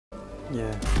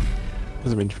Yeah.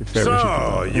 Doesn't mean to be fair.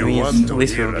 So, you want to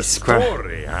hear a scrap.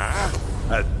 story, huh?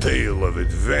 A tale of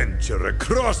adventure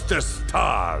across the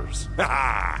stars.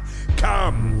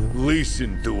 Come,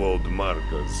 listen to old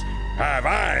Marcus. Have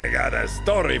I got a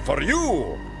story for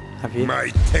you? Have you? My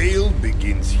tale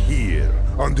begins here,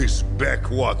 on this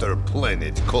backwater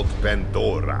planet called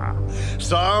Pandora.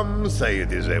 Some say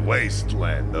it is a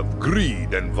wasteland of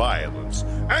greed and violence,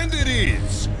 and it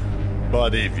is.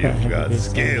 But if you've got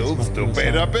skills to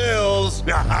pay the bills,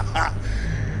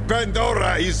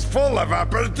 Pandora is full of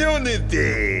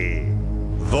opportunity.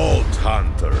 Vault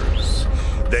hunters.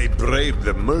 They brave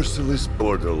the merciless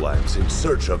Borderlands in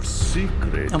search of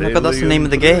secret. Oh my god, that's the name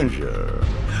of the game.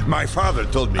 My father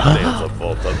told me tales of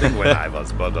vault hunting when I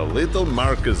was but a little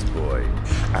Marcus boy.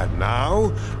 And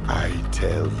now, I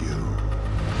tell you.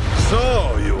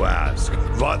 So, you ask,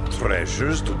 what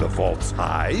treasures do the vaults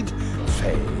hide?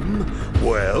 Fame,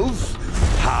 wealth,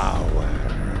 power.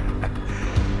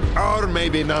 Or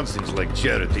maybe nonsense like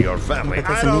charity or family.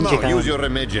 I don't know, use your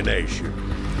imagination.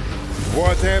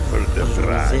 Whatever the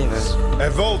prize, a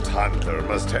vault hunter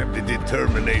must have the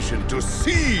determination to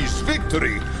seize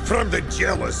victory from the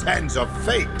jealous hands of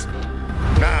fate.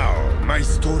 Now, my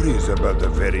story is about a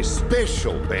very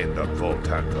special band of vault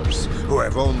hunters who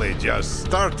have only just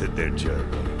started their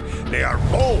journey. They are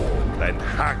bold and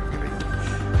hungry.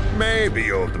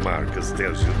 Maybe old Marcus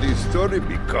tells you this story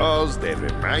because they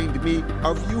remind me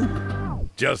of you.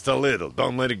 Just a little,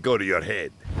 don't let it go to your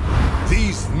head.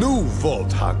 These new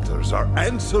vault hunters are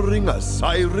answering a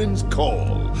siren's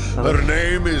call. Her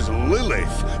name is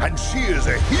Lilith, and she is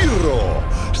a hero,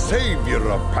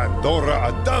 savior of Pandora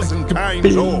a dozen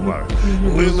times over.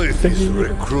 Lilith is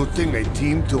recruiting a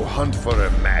team to hunt for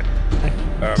a map.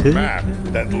 A map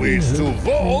that leads to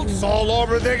vaults all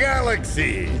over the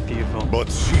galaxy. Beautiful.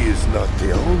 But she is not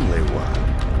the only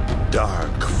one.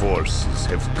 Dark forces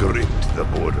have gripped the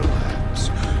Borderlands.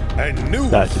 And new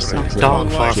dark forces. Those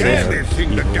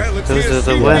are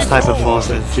the worst type of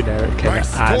forces. Generic kind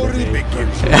of anime.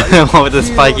 What with the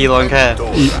spiky long hair?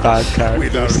 Eat bad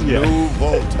characters. Yeah.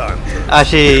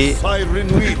 Actually,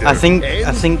 I think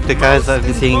the guys that I've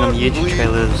been seeing on the YouTube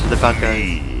trailers are the bad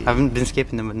guys. I haven't been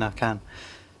skipping them, but now I can.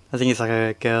 I think it's like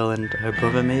a girl and her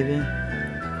brother, maybe.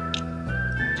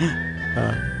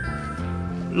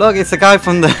 Look, it's the guy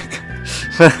from the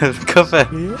cover.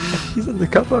 Yeah, he's on the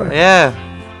cover. Yeah.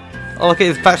 Oh, look at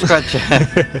his back scratcher.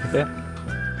 Yeah.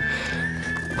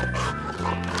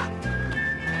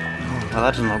 Well,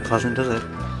 that doesn't look pleasant, does it?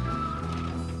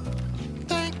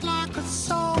 Think like a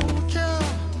soldier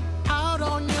out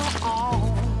on your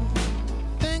own.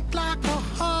 Think like a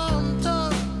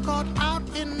hunter caught out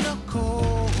in the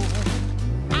cold.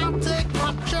 I'll take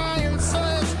my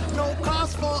chances, no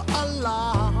cause for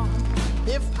alarm.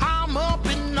 If I'm up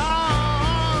in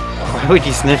arms, Why would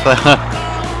you sniff that?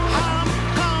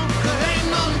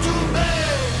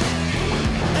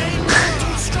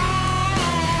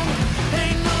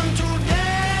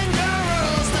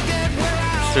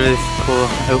 It's a really cool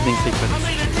opening sequence.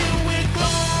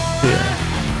 Yeah.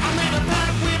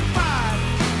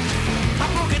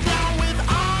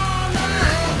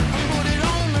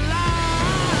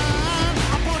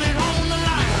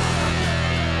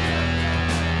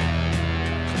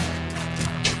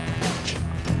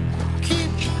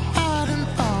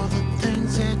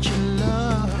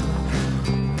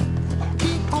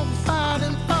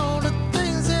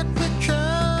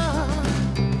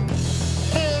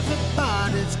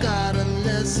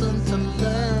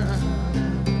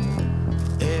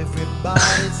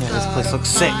 Yeah, this place looks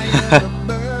sick.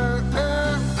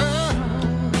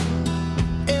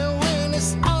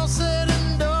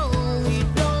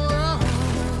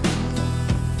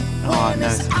 Oh no,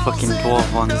 it's the fucking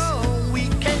dwarf ones.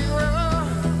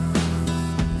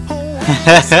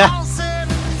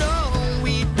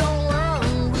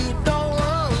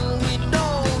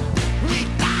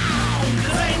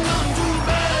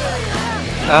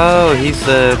 Oh, he's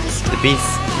the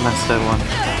beast master one.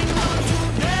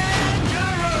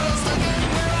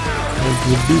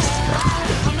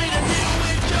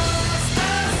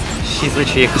 She's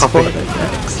literally a copy.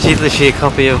 She's literally a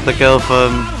copy of the girl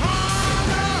from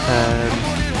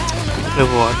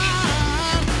Overwatch.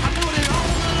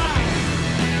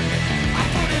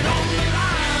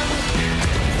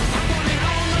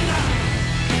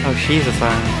 Oh, she's a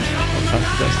siren.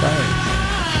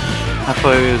 I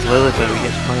thought it was Lilith that we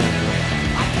get to play with.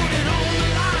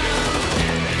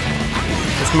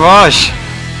 It's Mirage!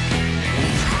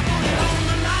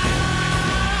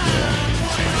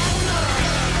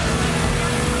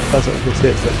 That's what this is,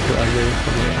 that's what I really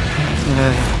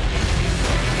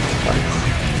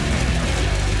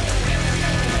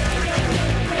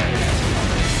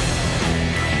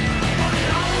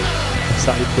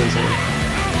side puzzle.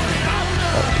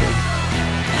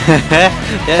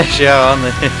 Yeah, sure, aren't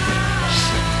they?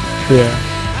 Yeah.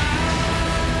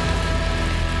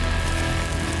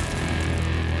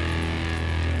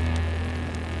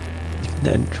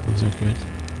 The intros are good.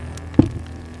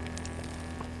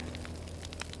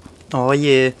 Oh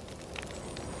yeah.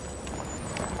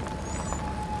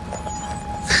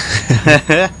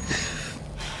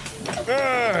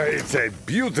 It's a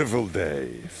beautiful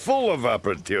day, full of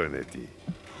opportunity.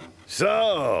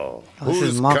 So, This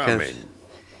who's is Marcus. coming?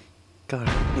 God,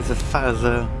 he's as fat as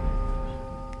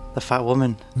the fat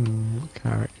woman. What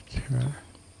character?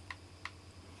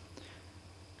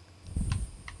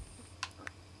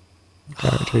 What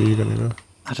character are you gonna go?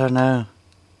 I don't know.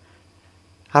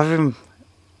 Having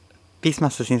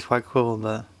Beastmaster seems quite cool,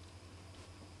 but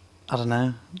I don't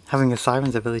know. Having a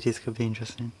Siren's abilities could be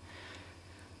interesting.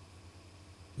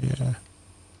 Yeah.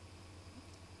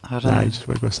 I don't Nah, know. you just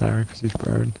want to go Siren because he's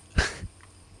brown.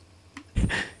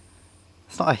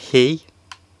 It's not a he.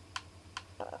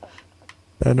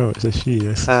 I know it's a she,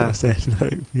 that's what I said.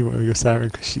 Like, you want to go Siren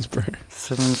because she's brown.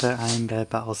 Summons the Iron Bear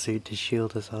battlesuit to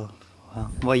shield herself.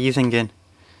 Well, what are you thinking?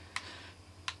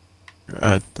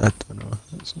 I don't know.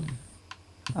 That's,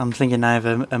 I'm thinking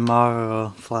either Amara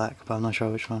or Flak, but I'm not sure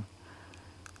which one.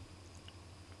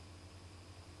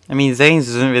 I mean, Zane's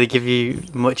doesn't really give you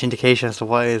much indication as to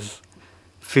what is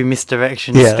through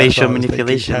misdirection, Yeah, that's spatial what I was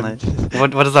manipulation. Like, thinking.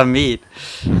 what does that mean?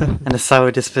 And a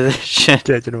sour disposition.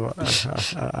 yeah, do you know what?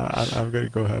 I'm going to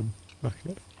go him. Fuck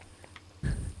it.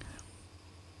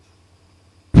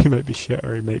 He might be shit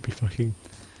or he might be fucking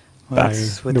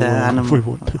Works banging. with No their one animal we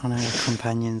want. on our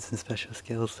companions and special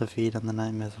skills to feed on the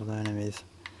nightmares of their enemies.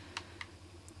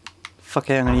 Fuck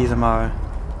it, I'm gonna use Amara.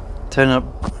 Turn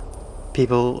up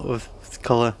people with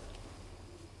colour.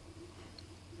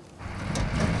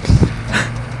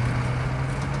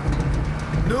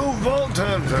 New Vault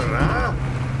Hunter, huh?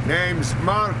 Name's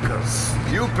Marcus.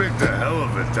 You picked a hell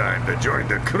of a time to join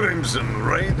the Crimson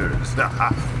Raiders.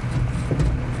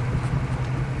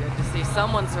 Good to see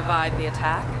someone survived the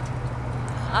attack.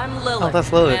 I'm Lilith,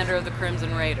 that's Lilith. commander of the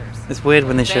Crimson Raiders. It's weird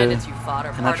when they The show bandits you fought are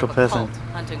an part actual of a person. cult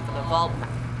hunting for the vault.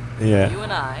 Yeah. You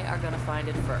and I are gonna find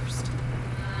it first.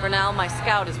 For now, my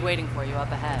scout is waiting for you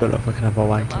up ahead. Don't know if I can have a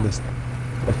wank in this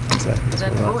 15 seconds.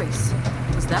 That for that. voice.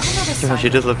 Was that another She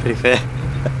siren? does look pretty fair.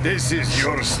 This is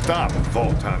your stop,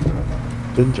 Vault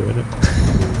Hunter. Enjoyed it.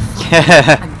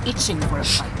 Yeah. I'm itching for a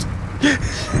fight.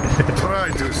 Try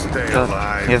to stay God,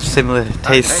 alive. you have similar I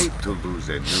tastes. hate to lose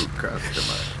a new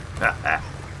customer.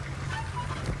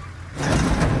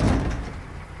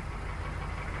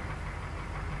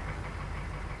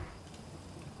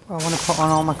 I want to put on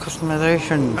all my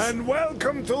customizations. And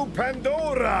welcome to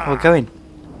Pandora. We're going.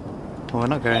 Well, we're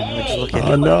not going. We're just looking.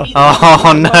 Oh no.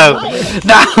 Oh no!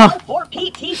 No! For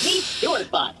PTP Stewart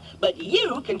Bot, but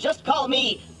you can just call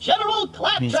me General He's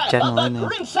Claptrap General, of the isn't he?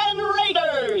 Crimson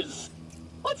Raiders.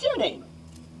 What's your name?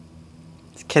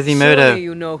 It's Surely Kezimoto.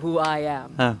 you know who I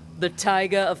am. Oh. The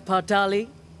Tiger of Partali?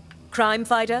 Crime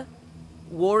fighter?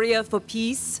 Warrior for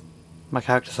peace? My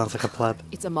character sounds like a pleb.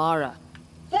 It's Amara.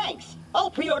 Thanks. I'll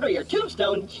pre-order your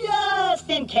tombstone just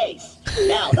in case.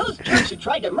 Now, those jerks who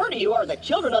tried to murder you are the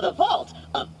Children of the Vault,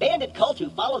 a bandit cult who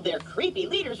followed their creepy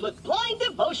leaders with blind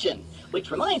devotion. Which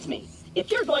reminds me,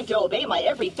 if you're going to obey my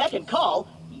every beck and call,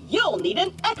 you'll need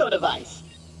an echo device.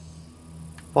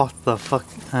 What the fuck?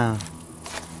 Oh.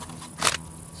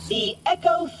 The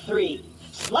Echo 3.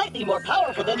 Slightly more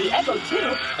powerful than the Echo 2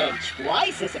 and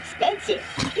twice as expensive.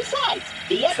 Besides,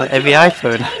 the Echo like every 2 has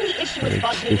iPhone. tiny issue To be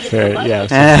responsiveness fair, for yeah, money.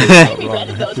 it's Every red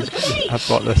of those is for me. I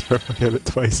bought this for fucking it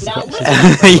twice. Now That's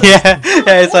listen, Yeah,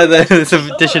 it's like this edition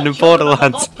of Children of the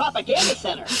Borderlands. Vault Propaganda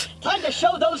Center. Time to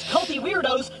show those culty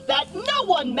weirdos that no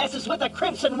one messes with the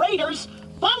Crimson Raiders.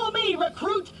 Follow me,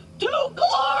 recruit, to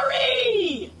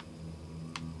glory!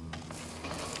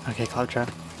 Okay, Claptrap.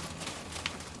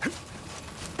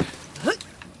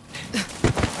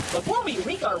 Before we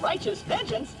wreak our righteous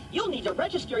vengeance, you'll need to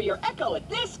register your Echo at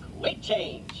this quick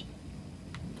change.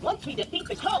 Once we defeat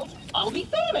the cult, I'll be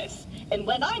famous. And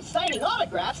when I'm signing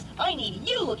autographs, I need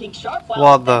you looking sharp while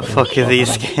What the defending fuck me are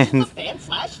these from the skins?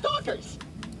 fan/stalkers.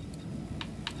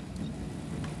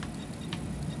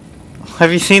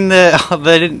 Have you seen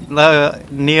the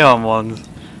neon ones?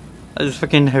 It's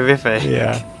fucking horrific.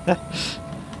 yeah.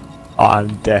 Oh,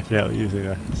 I'm definitely using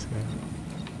this.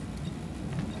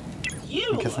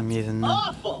 You Because I'm using them.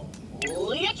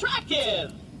 awfully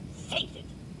attractive. Safe it.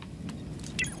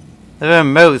 They're a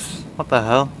mouse. What the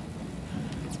hell?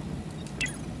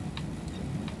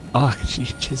 Oh, I can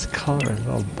change his colour as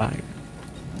well back.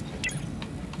 Oh,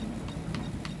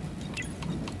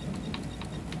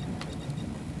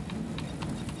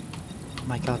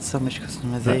 my god, so much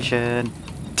customization.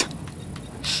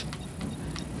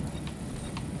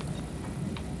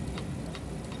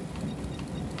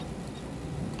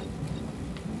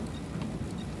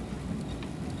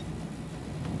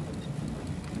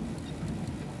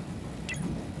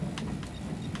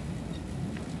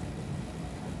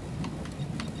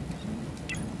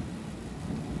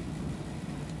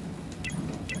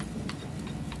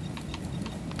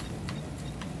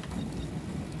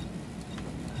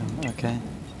 Okay.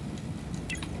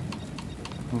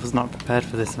 I was not prepared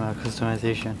for this amount of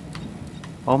customization.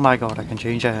 Oh my god, I can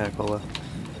change her hair color.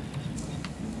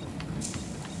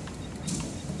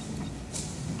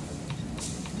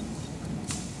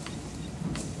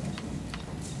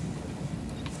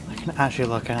 I can actually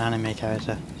look at an anime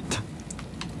character.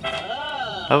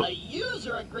 Oh. A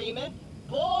user agreement?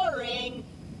 Boring!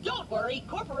 Don't worry,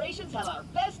 corporations have our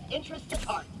best interests at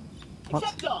heart. What?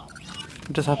 Except Dawn.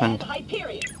 What just happened? And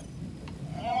Hyperion.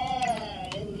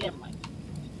 Never mind.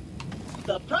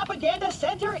 The propaganda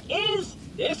center is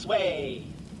this way.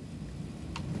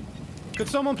 Could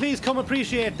someone please come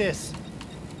appreciate this?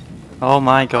 Oh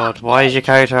my god, why is your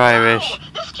character Irish? No,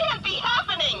 this can't be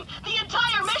happening! The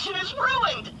entire mission is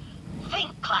ruined!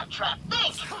 Think, Claptrap,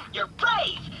 think! You're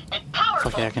brave and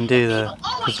powerful. Okay, I can do the People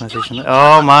always do what customization. you Oh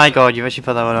want. my god, you actually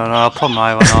put that one on. I'll put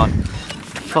my one on.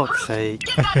 Fuck's sake.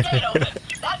 Get that gate open!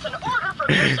 That's an order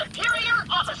from your superior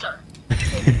officer!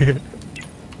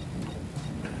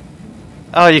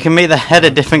 Oh, you can make the head a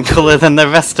different colour than the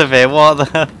rest of it. What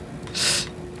the?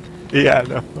 Yeah,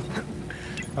 no.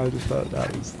 I just thought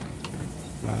that was...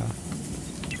 Nah.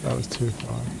 That was too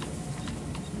far.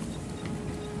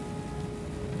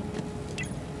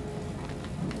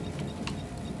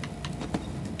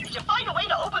 Did you find a way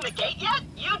to open the gate yet?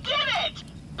 You did it!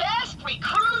 Best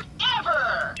recruit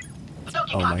ever! But don't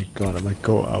get Oh caught. my god, I'm like,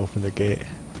 go open the gate.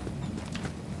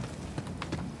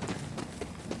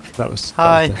 That was...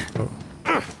 Hi. difficult.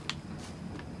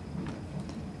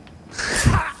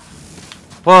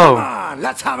 Whoa!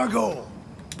 Let's have a go.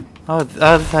 Oh,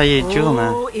 that's how you duel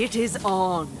now. Oh, it is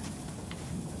on.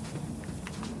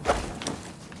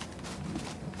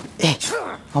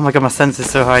 Oh my god, my sense is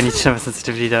so high. I need to have my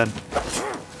sensitivity down.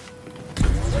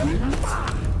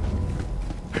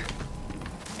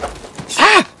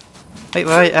 Ah! Wait,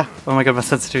 wait. Ah. Oh my god, my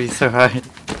sensitivity is so high.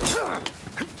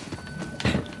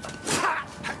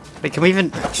 Wait, can we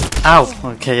even?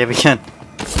 Ow! Okay, yeah, we can.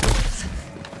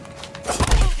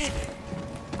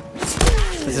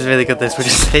 This is really good. This we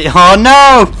just say, oh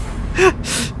no!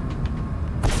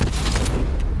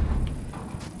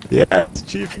 Yes,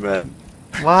 achievement.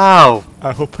 Wow!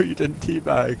 I hope you didn't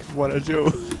teabag one of Joe.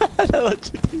 I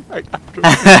let you teabag after.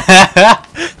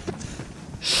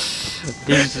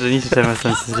 I need to turn my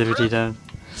sensitivity down.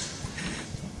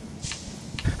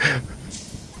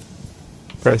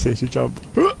 Press A to jump.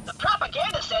 The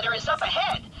propaganda center is up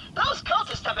ahead. Those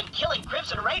cultists have been killing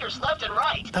Crimson Raiders left and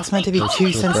right. That's meant to be They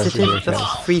two totally sensitivity. deserve That's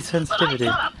it. 3 But sensitivity.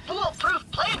 I've got a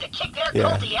foolproof plan to kick their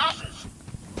Yeah. culty asses.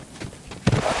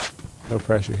 No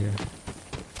pressure here.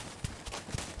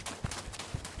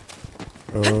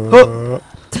 Oh.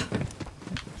 So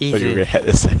you're Easy. gonna hit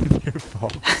this thing. Your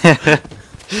fault. That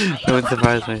would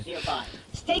surprise me. Nearby.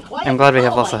 Stay quiet. I'm glad we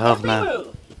have Follow lots of my health every now.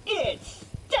 move. It's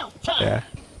stealth time. Yeah.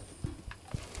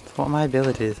 What are my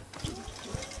abilities?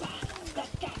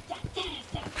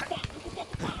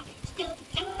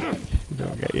 You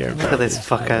don't get your Look at this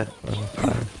fucker.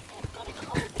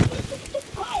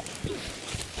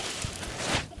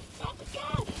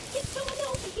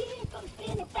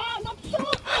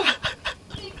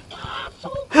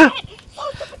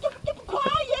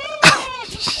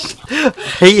 I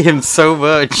hate him so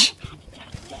much.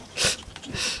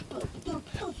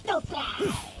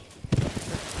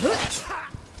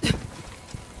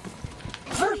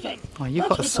 Perfect. Oh, you Once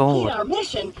got a we sword. complete our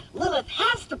mission, Lilith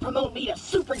has to promote me to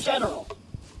Super General.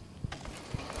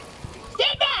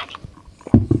 Stand back!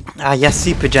 Ah, yes,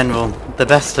 Super General. The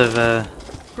best of,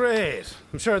 Great.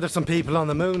 I'm sure there's some people on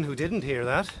the moon who didn't hear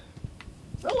that.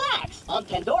 Relax. On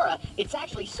Pandora, it's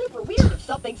actually super weird if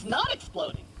something's not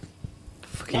exploding.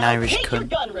 fucking Now Irish take your cunt.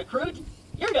 gun, recruit.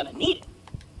 You're gonna need it.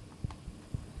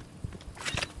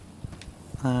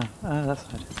 That's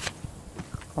fine.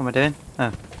 What am I doing?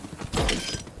 Oh,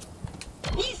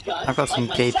 These guns, I've got some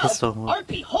like gay myself, pistol. aren't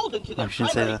beholden to I their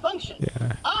shouldn't say primary that. function.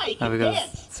 Yeah. I Oh, can we got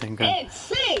dance the same gun. and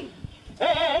sing.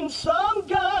 And some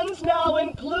guns now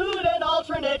include an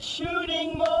alternate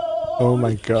shooting mode. Oh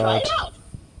my Try god. it out.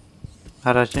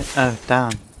 how do I do? Oh,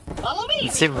 down. Follow me.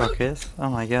 It's Super recruit. Rockets. Oh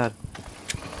my god.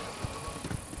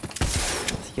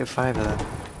 Let's get 5 of them.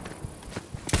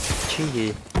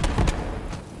 Cheeky.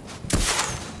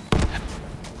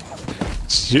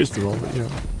 shoots the wall, but you know.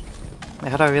 Wait,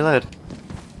 how do I reload?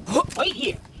 Wait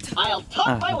here. I'll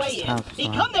talk my way in,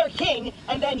 become their king,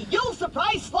 and then you'll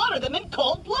surprise slaughter them in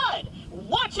cold blood.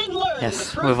 Watch and learn.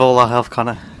 Yes, with all our health,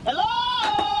 Connor.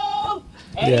 Hello?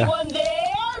 Anyone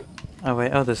there? Oh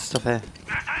wait, oh, there's stuff here.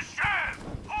 This is Shiv,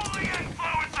 holy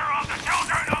influencer of the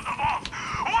Children of the Vault.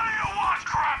 What do you want,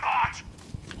 Crampot?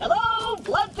 Hello,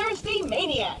 bloodthirsty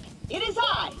maniac. It is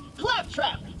I,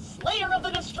 Claptrap, Slayer of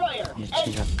the Destroyer,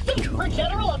 and Super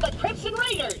General of the Crimson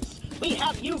Raiders. We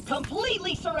have you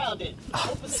completely surrounded. Oh,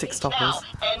 Open the 6 gates now, stoppers.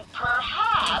 and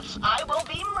perhaps I will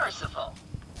be merciful.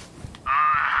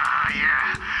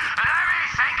 Yeah. Let me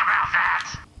think about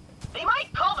that. They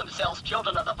might call themselves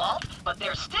Children of the Vault, but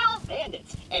they're still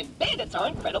bandits, and bandits are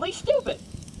incredibly stupid.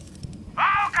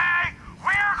 Okay,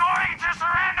 we're going to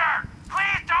surrender.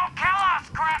 Please don't kill us,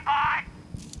 Crampot.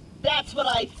 That's what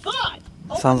I thought.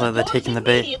 Sounds like they're taking the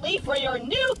bait. Immediately for your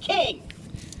new king.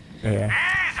 Yeah.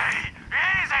 Easy.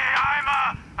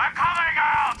 I'm coming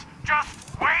out.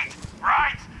 Just wait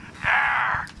right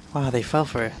there. Wow, they fell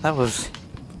for it. That was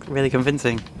really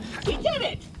convincing. We did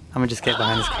it. I'm gonna just get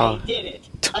behind this car. I did it.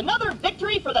 Another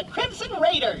victory for the Crimson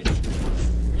Raiders.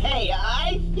 Hey,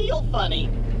 I feel funny.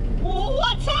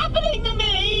 What's happening to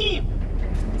me?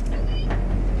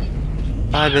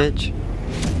 Bye, bitch.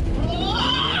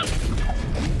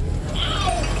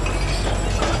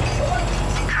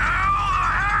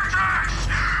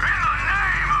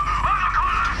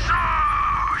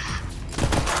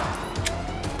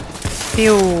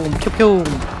 Pew, pew, pew.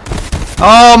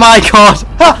 Oh my god!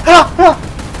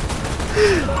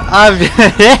 I'm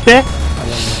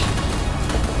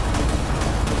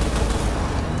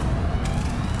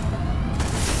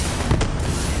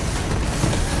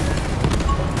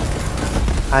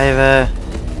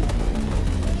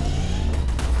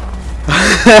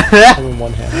in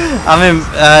one hand.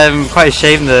 I'm quite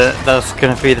ashamed that that's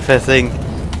gonna be the first thing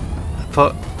I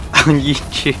put on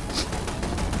YouTube.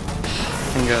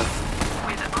 And go.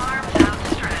 With arms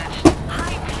outstretched,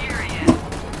 high period.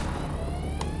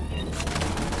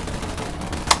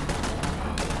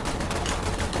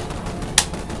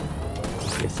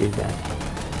 You see that?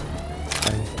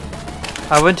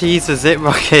 I went to use the zip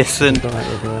rockets and Don't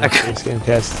hit with it. It's getting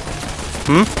pissed.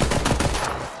 Hmm?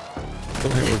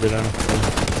 Don't hit with it on.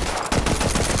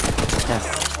 Yes.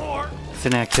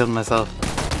 Suddenly I killed myself.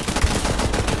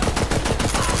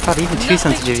 God, even 2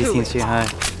 sensitivity seems too high.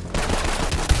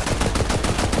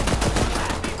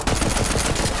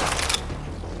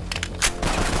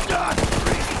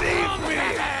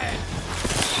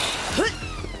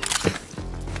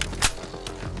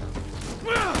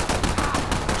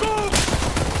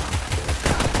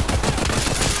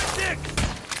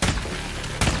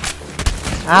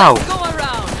 Ow! Go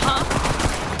around, huh?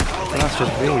 Well, that's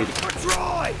just rude.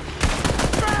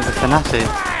 He's a fanatic.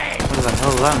 What the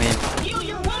hell does that mean? Heal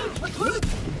your wounds, recruit.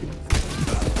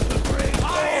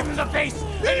 I'm the face,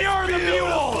 and you're the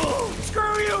mule.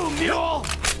 Screw you, mule.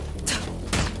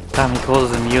 Damn, he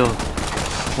calls us a mule.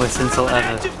 Worst insult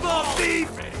ever.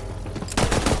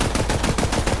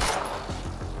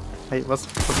 Wait, what's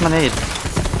my nade?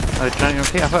 Oh, trying to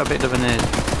repeat? I thought I picked up a nade.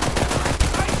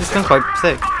 This gun's quite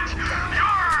sick.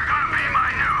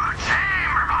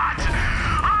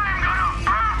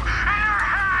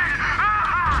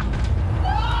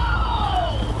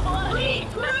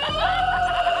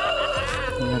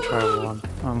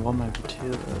 One might be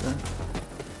 2 though.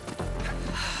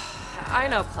 I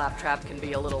know Claptrap can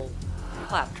be a little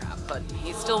claptrap, but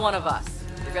he's still one of us.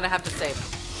 You're gonna have to save him.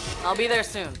 I'll be there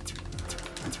soon.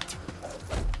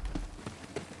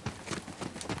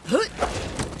 What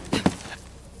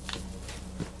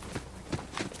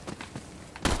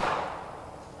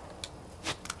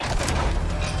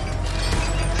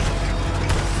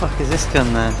the fuck is this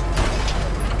gun then?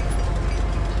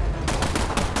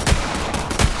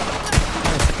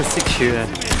 It's like a 6-shooter.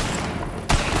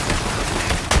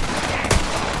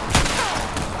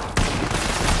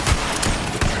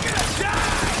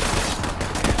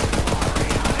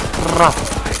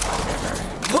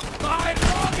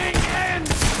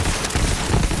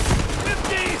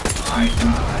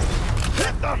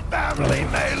 The family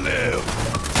may live.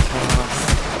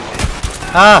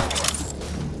 Ah!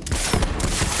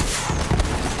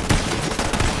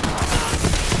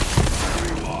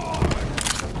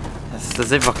 Yes, the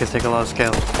zip rockets take a lot of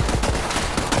skill.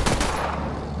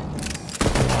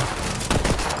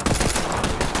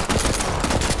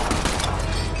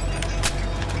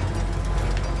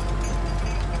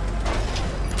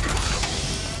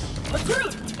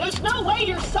 Recruit, there's no way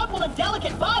your supple and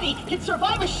delicate body can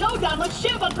survive a showdown with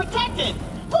Shiv unprotected.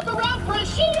 Look around for a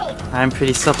shield. I'm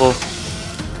pretty supple.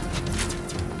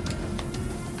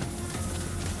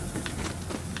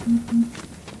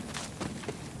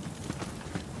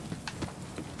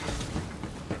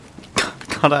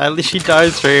 god, at least she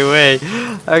died straight away.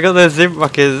 I got the zip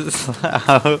rockets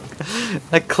out.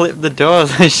 I clipped the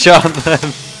doors and shot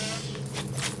them.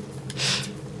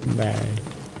 Bang.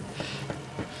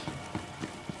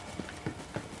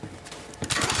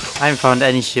 I haven't found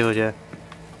any shield yet.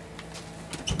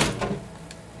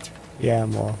 Yeah,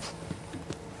 I'm lost.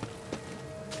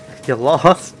 You're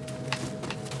lost?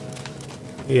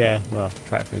 Yeah, well,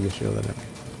 try to find the shield in it.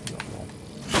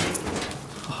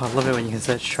 Oh, I love it when you can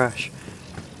search trash.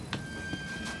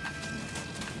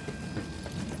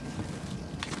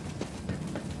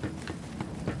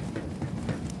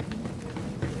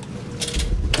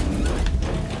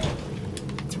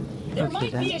 There Okay,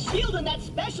 might then. be a shield in that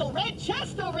special red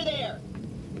chest over there.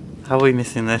 How are we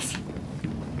missing this?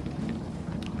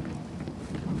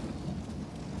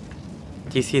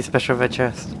 Do you see a special red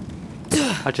chest?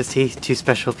 I just see two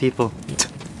special people.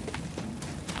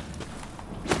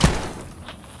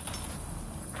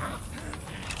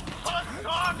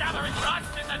 Gathering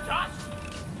dust in the dust.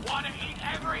 Want to eat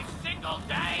every single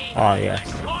day. Oh, yeah.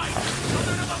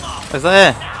 Is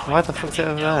that it? Why the fuck's it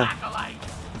over there?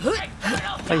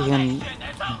 Oh, you can... You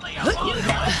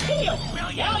got a shield.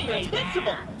 Now you're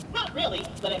invincible. Not really,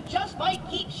 but it just might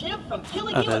keep Shiv from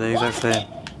killing Oh, you they're in one exactly. hit.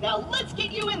 Now let's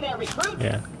get you in there, recruit.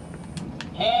 Yeah.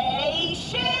 Hey,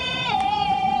 Shiv!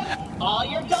 All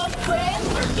your dog friends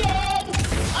are dead.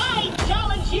 I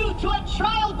challenge you to a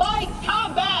trial by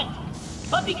combat.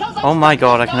 But because Oh my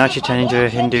god, I can actually turn into a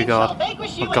Hindu god.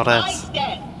 Or goddess.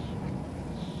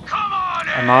 Come on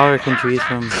in. Amara can choose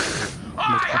from...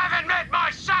 I haven't met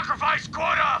my sacrifice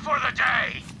quota for the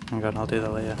day. Hang on, I'll do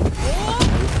that later.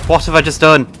 What have I just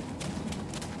done?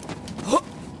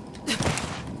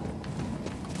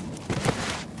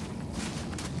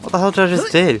 What the hell did I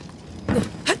just do?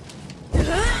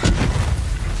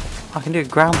 I can do a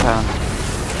ground pound.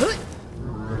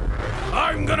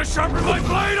 I'm gonna sharpen my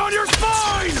blade on your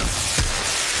spine.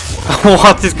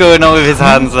 What is going on with his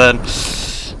hands then?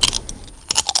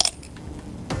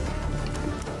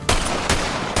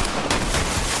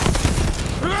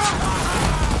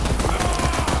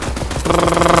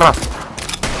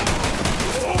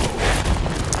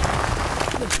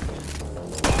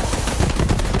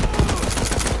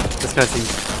 This guy seems...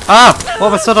 Ah!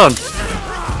 What have I stood on?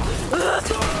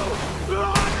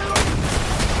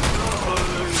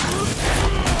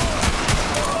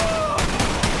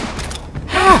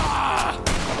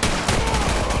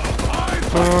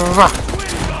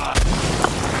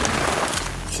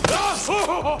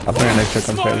 I think I next check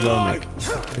on straight as well, Nick.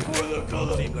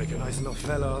 Seemed like a nice enough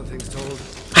fella, all things told.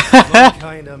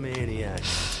 Kind of maniac.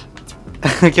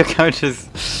 Your character's...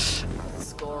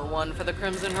 Score 1 for the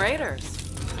Crimson Raiders.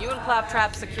 You and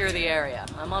Claptrap secure the area.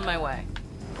 I'm on my way.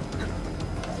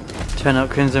 Turn up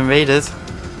Crimson Raiders.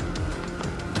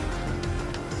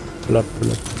 Pull up,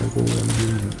 pull up.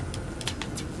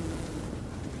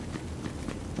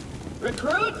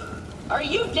 Recruit, are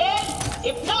you dead?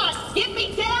 If not, get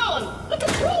me down. The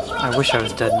controls are on I the wish I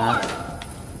was second dead now. floor.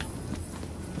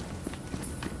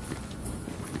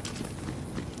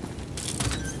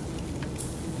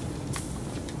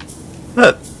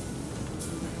 Look.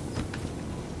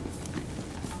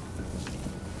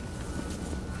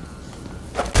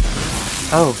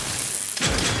 Oh.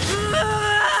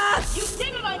 You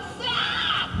did it on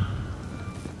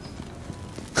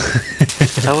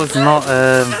That was not,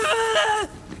 I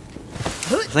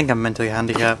think I'm mentally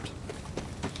handicapped.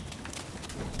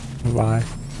 Why?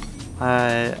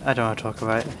 I don't want to talk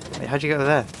about it. Wait, how'd you get over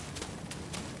there?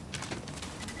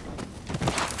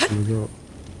 Here we go.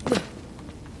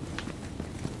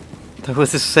 There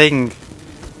was this thing,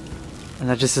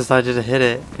 and I just decided to hit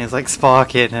it, and it was like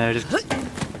sparking, and I just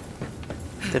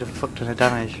did a fuck ton of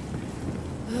damage.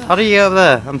 How do you get up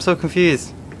there? I'm so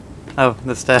confused. Oh,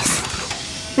 the stairs.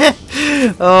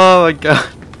 Oh my god.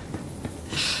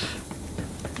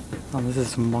 Oh, this is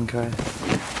some monk guy.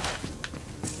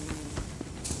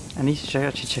 I need to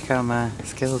actually check out my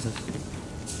skills.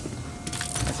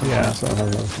 Yeah, that's what I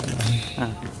love.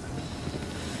 Oh.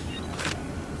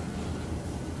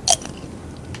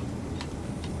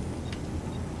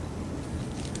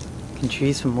 Can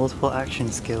choose from multiple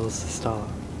action skills to start.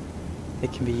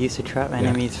 It can be used to trap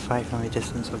enemies, fight from a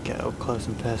distance, or get up close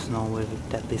and personal with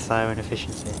deadly siren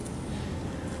efficiency.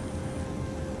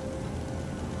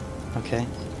 Okay.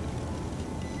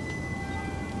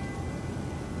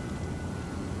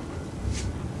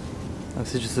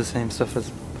 This is just the same stuff as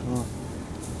before.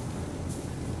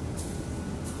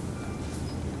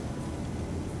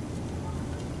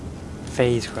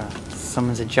 Phase craft.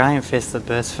 Summons a giant fist that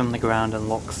bursts from the ground and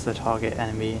locks the target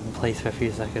enemy in place for a few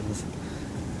seconds.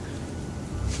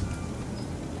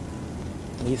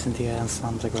 Leaps into the air and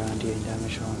slams the ground, dealing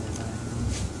damage on it.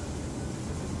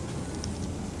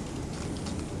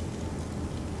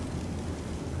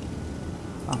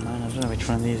 Oh man, I don't know which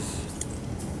one of these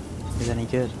is any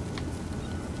good.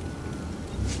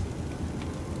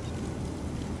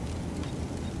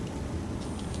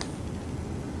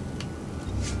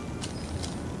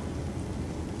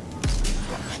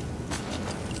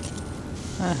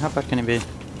 How bad can it be?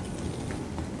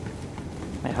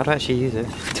 Wait, how do I actually use it?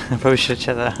 I probably should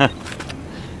check that out.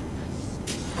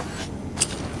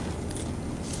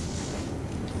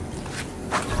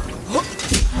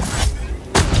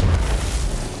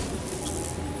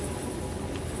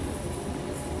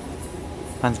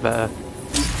 Mine's better.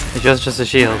 Is yours just a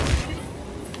shield?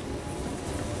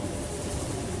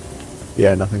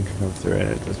 Yeah, nothing can come through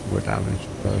it. It does more damage.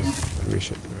 It does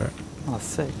reshit through it. Oh,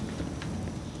 sick.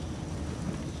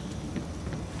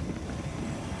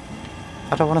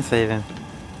 I don't want to save him.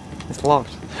 It's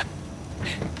locked.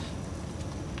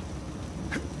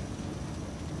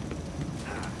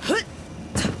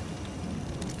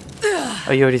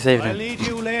 Oh, you already saved I'll him? need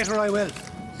you later, I will.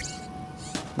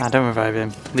 Nah, don't revive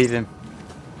him. Leave him.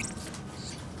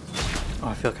 Oh,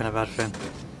 I feel kind of bad for him.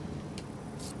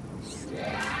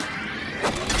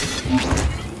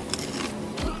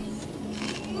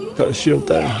 Got a shield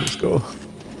down. Let's go.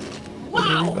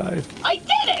 Wow! Revive. I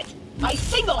did it! I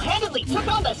single-handedly took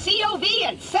on the COV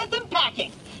and sent them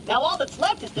packing. Now all that's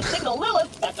left is to signal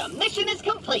Lilith that the mission is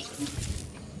complete.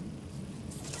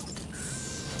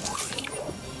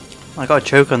 I got a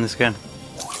choke on this gun.